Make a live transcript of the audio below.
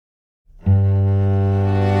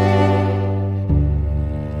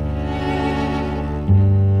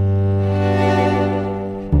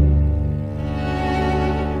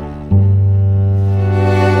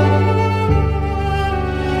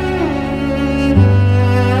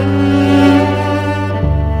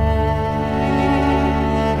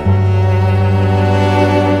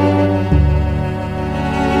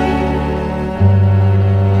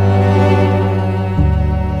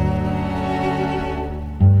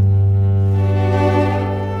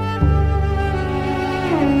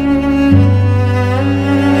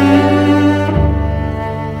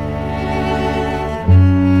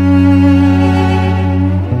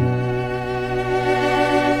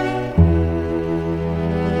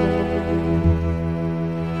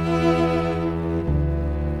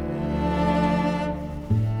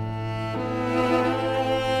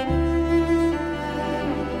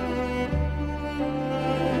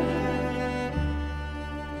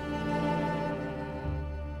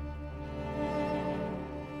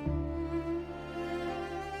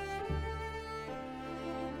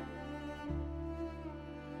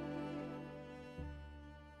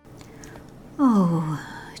Oh,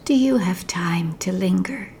 do you have time to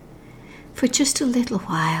linger for just a little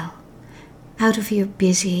while out of your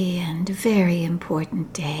busy and very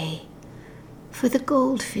important day for the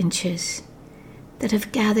goldfinches that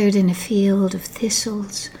have gathered in a field of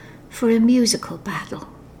thistles for a musical battle,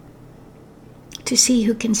 to see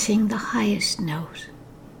who can sing the highest note,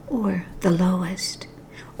 or the lowest,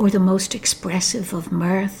 or the most expressive of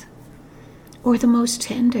mirth, or the most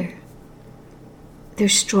tender? Their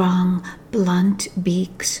strong, blunt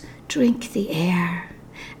beaks drink the air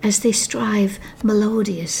as they strive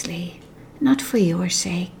melodiously, not for your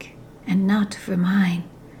sake, and not for mine,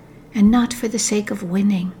 and not for the sake of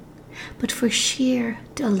winning, but for sheer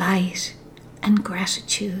delight and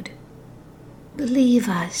gratitude. Believe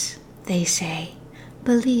us, they say.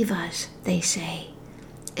 Believe us, they say.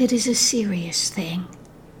 It is a serious thing.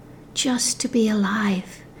 Just to be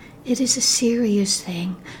alive. It is a serious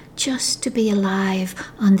thing. Just to be alive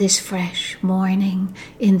on this fresh morning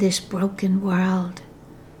in this broken world.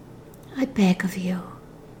 I beg of you,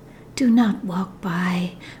 do not walk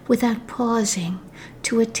by without pausing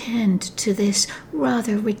to attend to this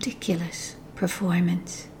rather ridiculous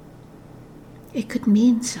performance. It could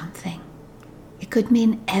mean something. It could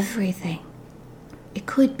mean everything. It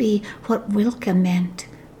could be what Rilke meant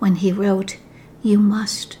when he wrote, "You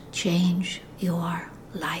must change your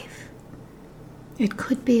life." It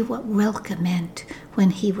could be what Rilke meant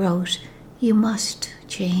when he wrote, "You must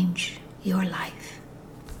change your life."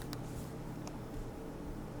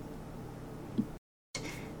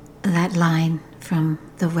 That line from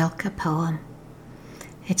the Rilke poem,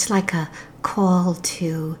 it's like a call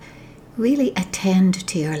to really attend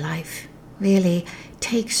to your life, really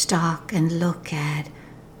take stock and look at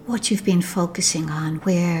what you've been focusing on,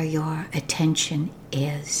 where your attention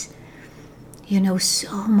is. You know,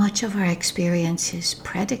 so much of our experience is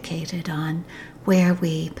predicated on where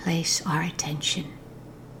we place our attention,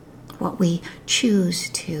 what we choose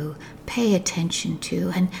to pay attention to.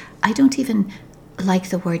 And I don't even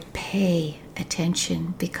like the word pay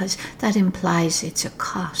attention because that implies it's a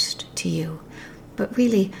cost to you. But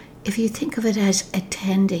really, if you think of it as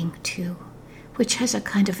attending to, which has a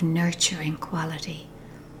kind of nurturing quality,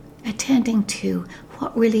 attending to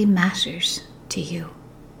what really matters to you.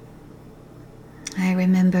 I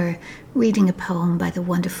remember reading a poem by the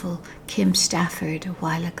wonderful Kim Stafford a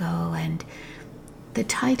while ago, and the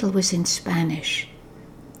title was in Spanish,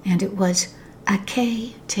 and it was "A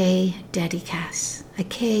qué te dedicas?" "A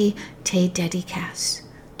qué te dedicas?"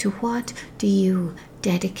 To what do you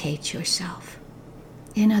dedicate yourself?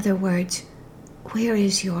 In other words, where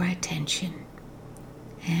is your attention?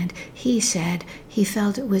 And he said he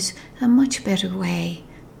felt it was a much better way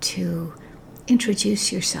to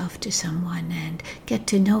introduce yourself to someone and get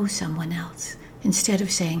to know someone else, instead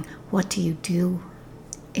of saying, "What do you do?"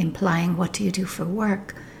 implying what do you do for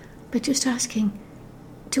work, but just asking,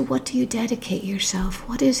 to what do you dedicate yourself?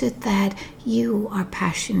 What is it that you are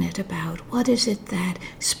passionate about? What is it that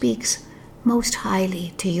speaks most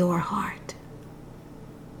highly to your heart?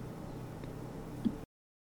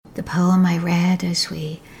 The poem I read as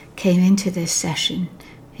we came into this session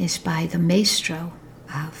is by the maestro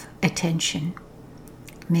of attention,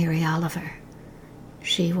 Mary Oliver.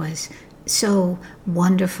 She was so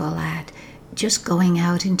wonderful at just going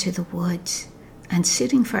out into the woods and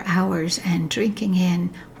sitting for hours and drinking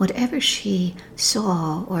in whatever she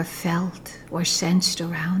saw or felt or sensed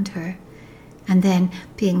around her, and then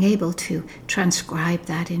being able to transcribe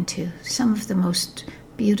that into some of the most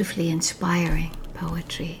beautifully inspiring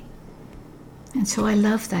poetry. And so I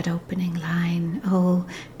love that opening line, "Oh,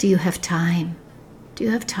 do you have time? Do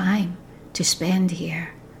you have time to spend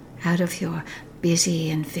here out of your busy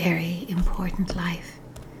and very important life?"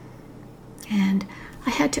 And I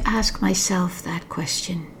had to ask myself that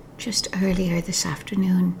question just earlier this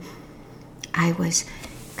afternoon. I was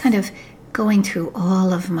kind of going through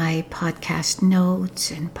all of my podcast notes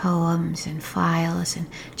and poems and files and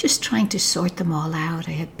just trying to sort them all out.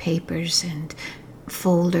 I had papers and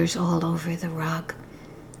folders all over the rug.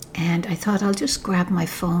 And I thought I'll just grab my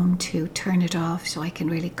phone to turn it off so I can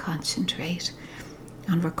really concentrate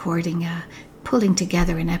on recording, pulling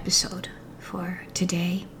together an episode for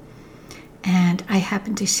today. And I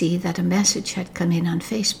happened to see that a message had come in on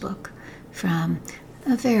Facebook from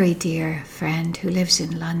a very dear friend who lives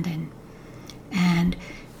in London. And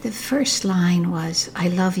the first line was, "I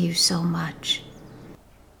love you so much."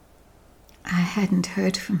 I hadn't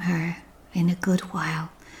heard from her in a good while,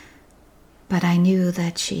 but I knew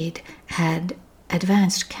that she'd had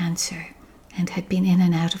advanced cancer and had been in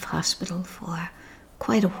and out of hospital for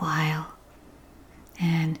quite a while.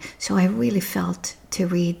 And so I really felt to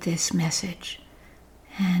read this message.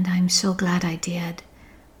 And I'm so glad I did,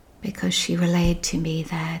 because she relayed to me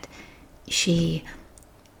that she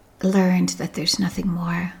learned that there's nothing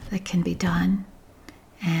more that can be done,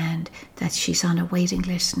 and that she's on a waiting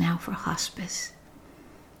list now for hospice.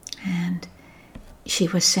 And she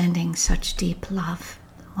was sending such deep love,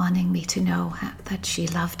 wanting me to know that she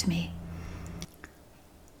loved me.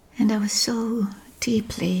 And I was so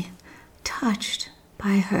deeply touched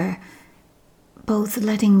by her both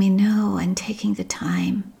letting me know and taking the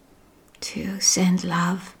time to send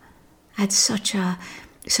love at such a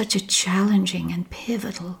challenging and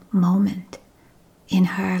pivotal moment in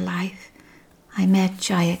her life. I met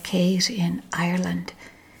Jaya Kate in Ireland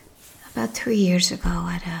about 3 years ago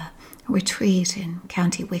at a retreat in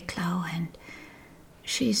County Wicklow, and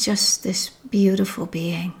she's just this beautiful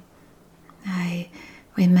being. I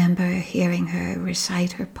remember hearing her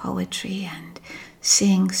recite her poetry and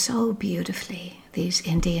sing so beautifully these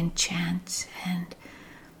Indian chants, and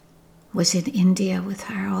was in India with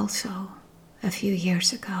her also a few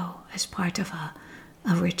years ago as part of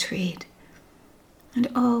a retreat, and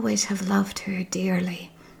always have loved her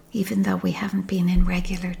dearly, even though we haven't been in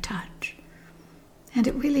regular touch. And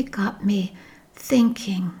it really got me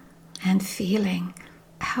thinking and feeling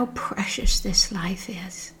how precious this life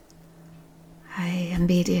is. I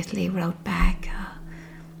immediately wrote back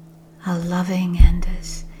a loving and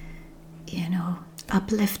as,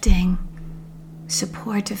 uplifting,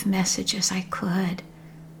 supportive message as I could,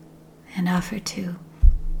 and offered to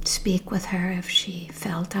speak with her if she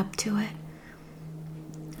felt up to it.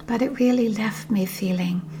 But it really left me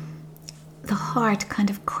feeling the heart kind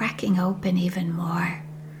of cracking open even more,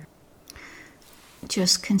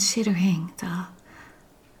 just considering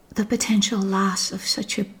the potential loss of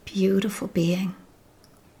such a beautiful being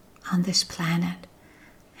on this planet.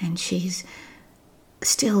 And she's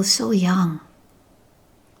still so young.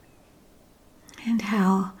 And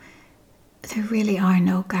how there really are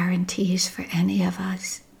no guarantees for any of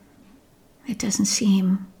us. It doesn't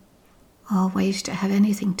seem always to have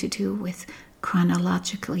anything to do with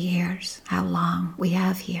chronological years, how long we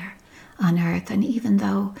have here on Earth. And even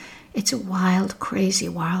though it's a wild, crazy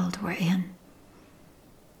world we're in,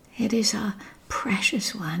 it is a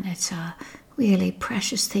precious one. It's a really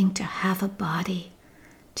precious thing to have a body,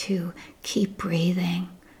 to keep breathing,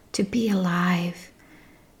 to be alive.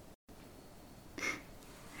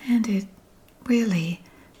 And it really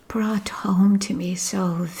brought home to me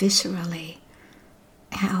so viscerally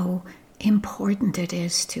how important it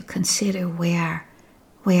is to consider where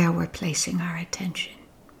we're placing our attention,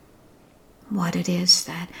 what it is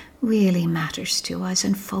that really matters to us,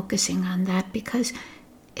 and focusing on that, because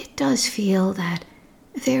it does feel that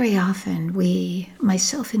very often we,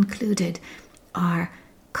 myself included, are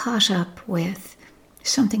caught up with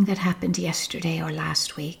something that happened yesterday or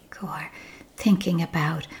last week, or thinking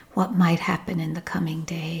about what might happen in the coming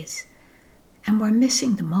days. And we're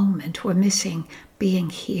missing the moment. We're missing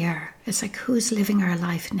being here. It's like, who's living our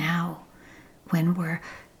life now when we're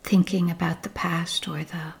thinking about the past or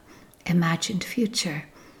the imagined future?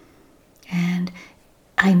 And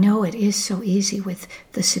I know it is so easy with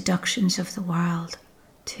the seductions of the world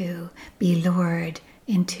to be lured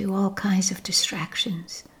into all kinds of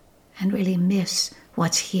distractions and really miss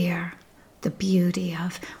what's here, the beauty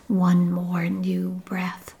of one more new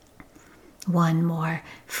breath, one more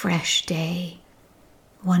fresh day,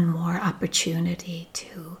 one more opportunity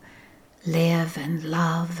to live and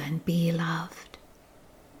love and be loved.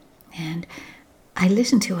 And I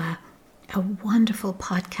listened to a wonderful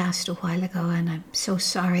podcast a while ago, and I'm so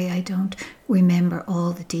sorry I don't remember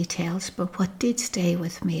all the details, but what did stay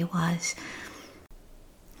with me was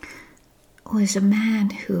a man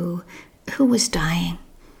who was dying,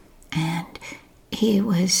 and he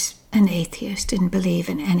was an atheist, didn't believe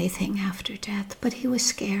in anything after death, but he was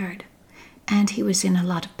scared, and he was in a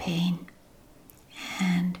lot of pain.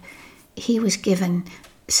 And he was given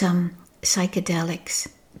some psychedelics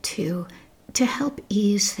to help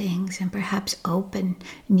ease things and perhaps open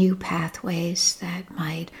new pathways that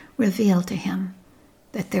might reveal to him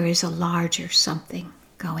that there is a larger something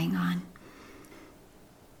going on.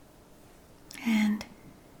 And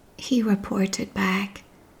he reported back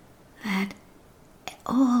that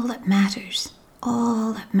all that matters,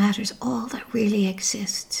 all that really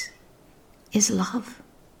exists is love.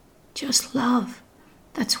 Just love.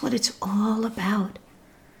 That's what it's all about.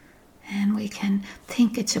 And we can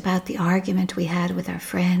think it's about the argument we had with our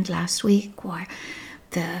friend last week, or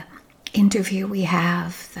the interview we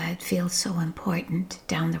have that feels so important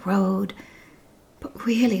down the road. But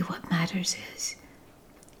really what matters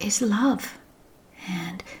is love.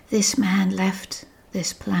 And this man left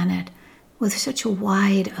this planet with such a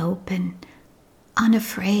wide open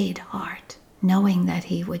unafraid heart, knowing that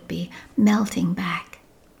he would be melting back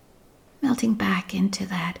into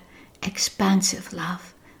that expansive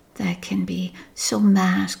love that can be so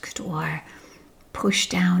masked or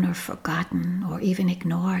pushed down or forgotten or even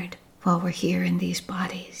ignored while we're here in these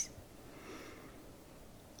bodies.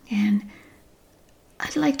 And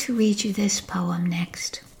I'd like to read you this poem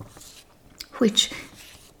next, which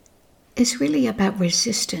is really about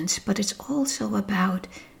resistance, but it's also about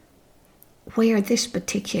where this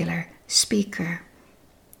particular speaker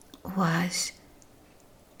was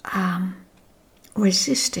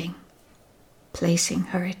resisting placing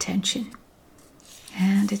her attention.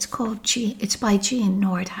 And it's by Jean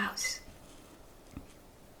Nordhaus.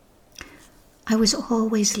 I was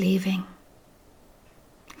always leaving.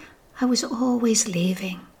 I was always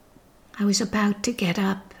leaving. I was about to get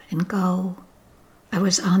up and go. I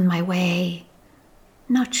was on my way,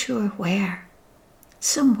 not sure where,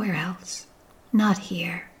 somewhere else, not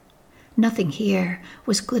here. Nothing here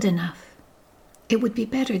was good enough. It would be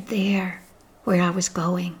better there, where I was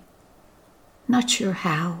going. Not sure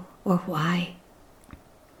how or why.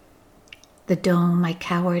 The dome I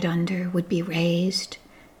cowered under would be raised,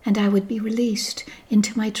 and I would be released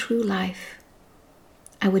into my true life.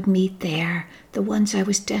 I would meet there the ones I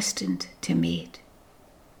was destined to meet.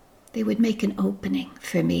 They would make an opening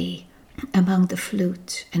for me among the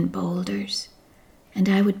flutes and boulders, and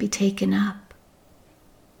I would be taken up.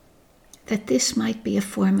 That this might be a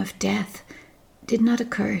form of death did not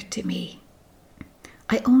occur to me.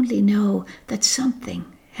 I only know that something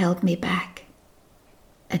held me back.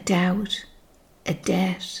 A doubt, a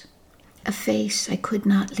debt, a face I could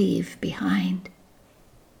not leave behind.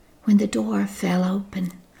 When the door fell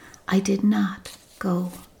open, I did not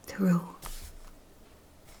go through.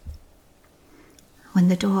 When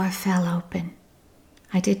the door fell open,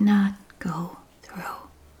 I did not go through.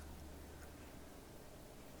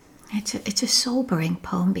 It's a sobering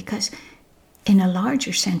poem because in a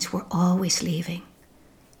larger sense, we're always leaving.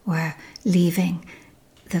 We're leaving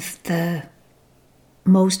the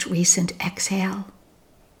most recent exhale.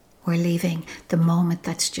 We're leaving the moment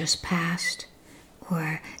that's just passed.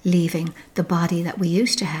 We're leaving the body that we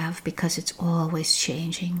used to have because it's always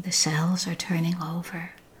changing. The cells are turning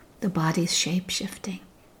over. The body's shape-shifting.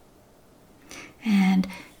 And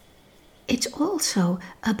it's also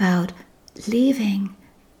about leaving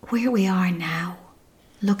where we are now,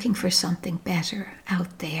 looking for something better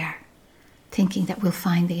out there, thinking that we'll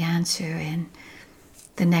find the answer in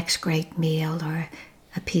the next great meal or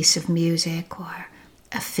a piece of music or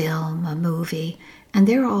a film, a movie. And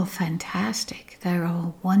they're all fantastic. They're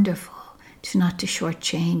all wonderful. It's not to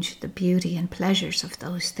shortchange the beauty and pleasures of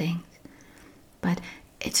those things. But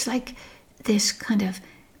it's like this kind of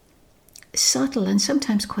subtle and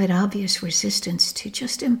sometimes quite obvious resistance to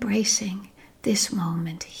just embracing this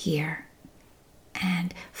moment here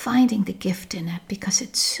and finding the gift in it because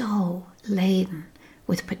it's so laden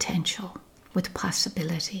with potential, with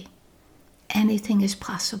possibility. Anything is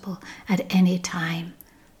possible at any time.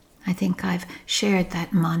 I think I've shared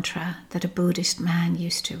that mantra that a Buddhist man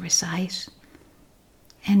used to recite.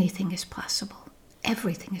 Anything is possible.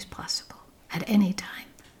 Everything is possible at any time.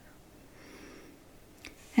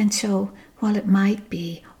 And so, while it might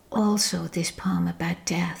be also this poem about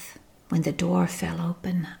death, when the door fell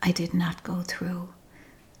open, I did not go through.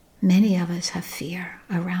 Many of us have fear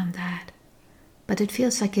around that. But it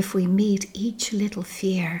feels like if we meet each little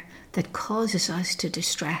fear that causes us to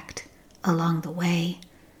distract along the way,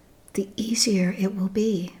 the easier it will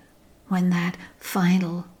be when that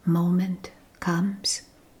final moment comes.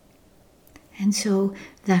 And so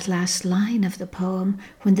that last line of the poem,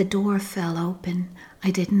 when the door fell open,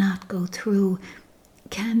 I did not go through,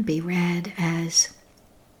 can be read as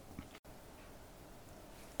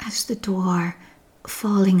the door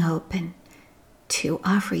falling open to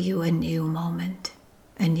offer you a new moment,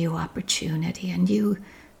 a new opportunity, a new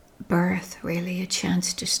birth, really, a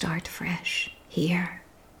chance to start fresh here,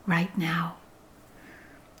 right now.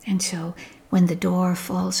 And so when the door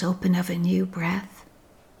falls open of a new breath,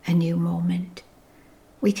 a new moment,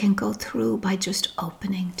 we can go through by just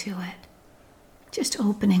opening to it, just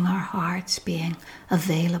opening our hearts, being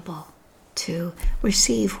available to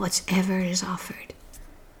receive whatever is offered.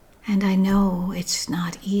 And I know it's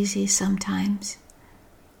not easy sometimes,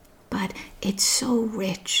 but it's so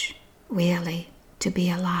rich, really, to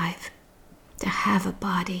be alive, to have a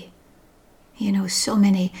body. You know, so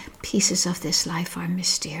many pieces of this life are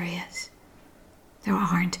mysterious. There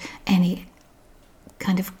aren't any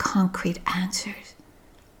kind of concrete answers.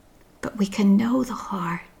 But we can know the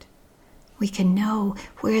heart. We can know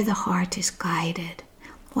where the heart is guided.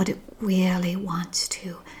 what it really wants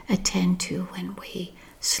to attend to when we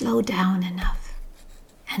slow down enough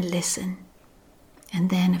and listen. And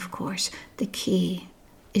then, of course, the key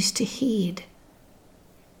is to heed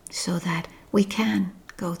so that we can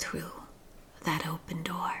go through that open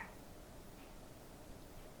door.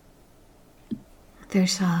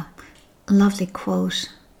 There's a lovely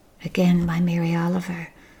quote, again by Mary Oliver,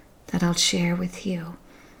 that I'll share with you.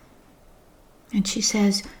 And she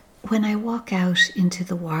says, "When I walk out into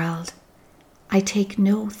the world, I take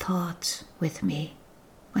no thoughts with me.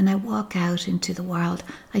 When I walk out into the world,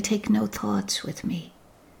 I take no thoughts with me.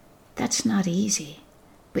 That's not easy,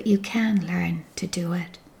 but you can learn to do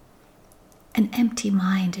it. An empty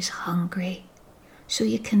mind is hungry, so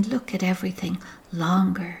you can look at everything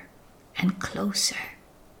longer and closer.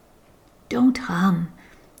 Don't hum.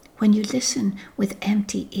 When you listen with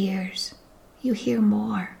empty ears, you hear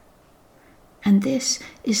more. And this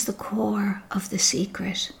is the core of the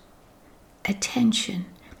secret. Attention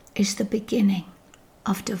is the beginning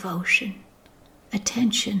of devotion.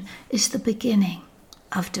 Attention is the beginning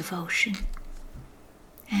of devotion."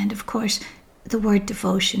 And of course, the word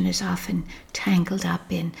devotion is often tangled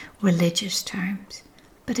up in religious terms,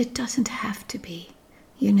 but it doesn't have to be.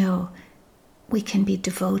 You know, we can be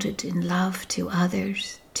devoted in love to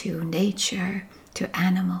others, to nature, to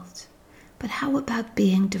animals. But how about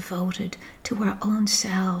being devoted to our own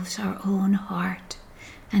selves, our own heart,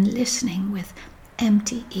 and listening with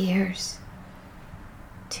empty ears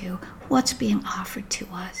to what's being offered to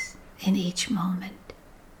us in each moment,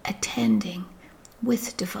 attending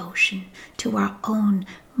with devotion to our own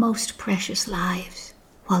most precious lives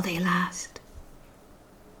while they last.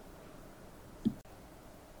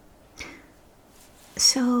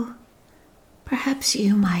 So perhaps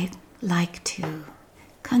you might like to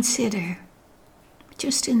consider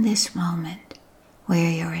just in this moment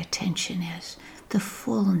where your attention is, the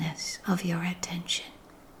fullness of your attention.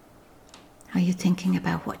 Are you thinking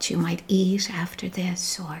about what you might eat after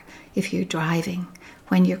this, or if you're driving,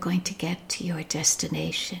 when you're going to get to your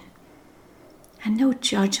destination? And no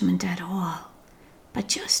judgment at all, but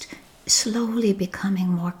just slowly becoming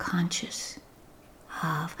more conscious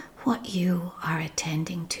of what you are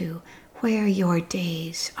attending to, where your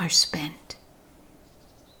days are spent.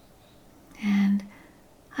 And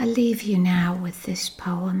I leave you now with this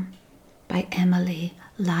poem by Emily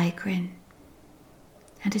Ligren,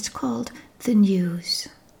 and it's called The News.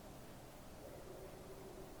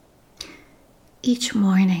 Each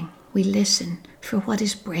morning we listen for what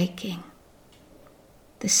is breaking.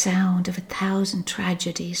 The sound of 1,000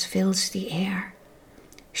 tragedies fills the air,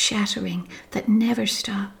 shattering that never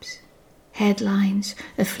stops. Headlines,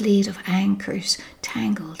 a fleet of anchors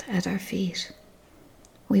tangled at our feet.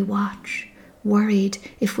 We watch, worried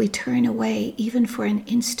if we turn away even for an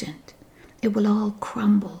instant, it will all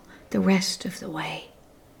crumble the rest of the way.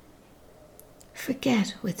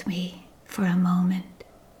 Forget with me for a moment.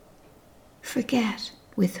 Forget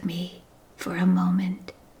with me for a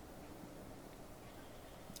moment.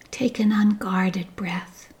 Take an unguarded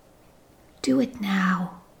breath. Do it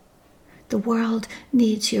now. The world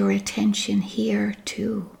needs your attention here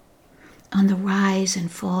too, on the rise and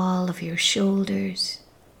fall of your shoulders,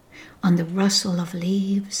 on the rustle of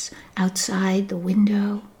leaves outside the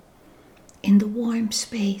window, in the warm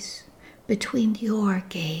space between your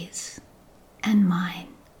gaze and mine.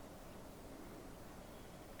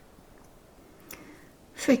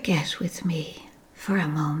 Forget with me for a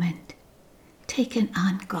moment. Take an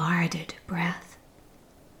unguarded breath.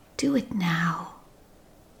 Do it now.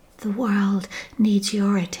 The world needs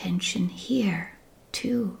your attention here,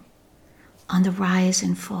 too, on the rise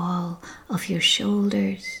and fall of your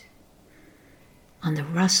shoulders, on the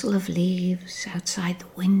rustle of leaves outside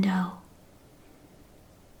the window.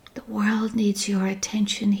 The world needs your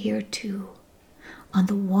attention here, too, on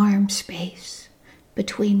the warm space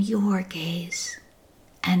between your gaze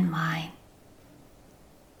and mine.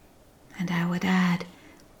 And I would add,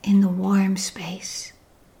 in the warm space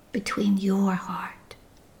between your heart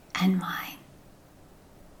and mine.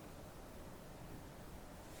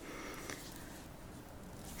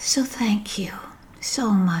 So thank you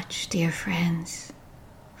so much, dear friends,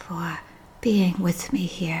 for being with me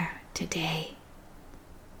here today.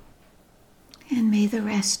 And may the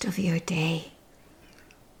rest of your day,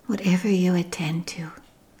 whatever you attend to,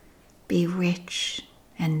 be rich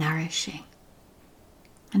and nourishing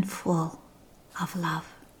and full of love.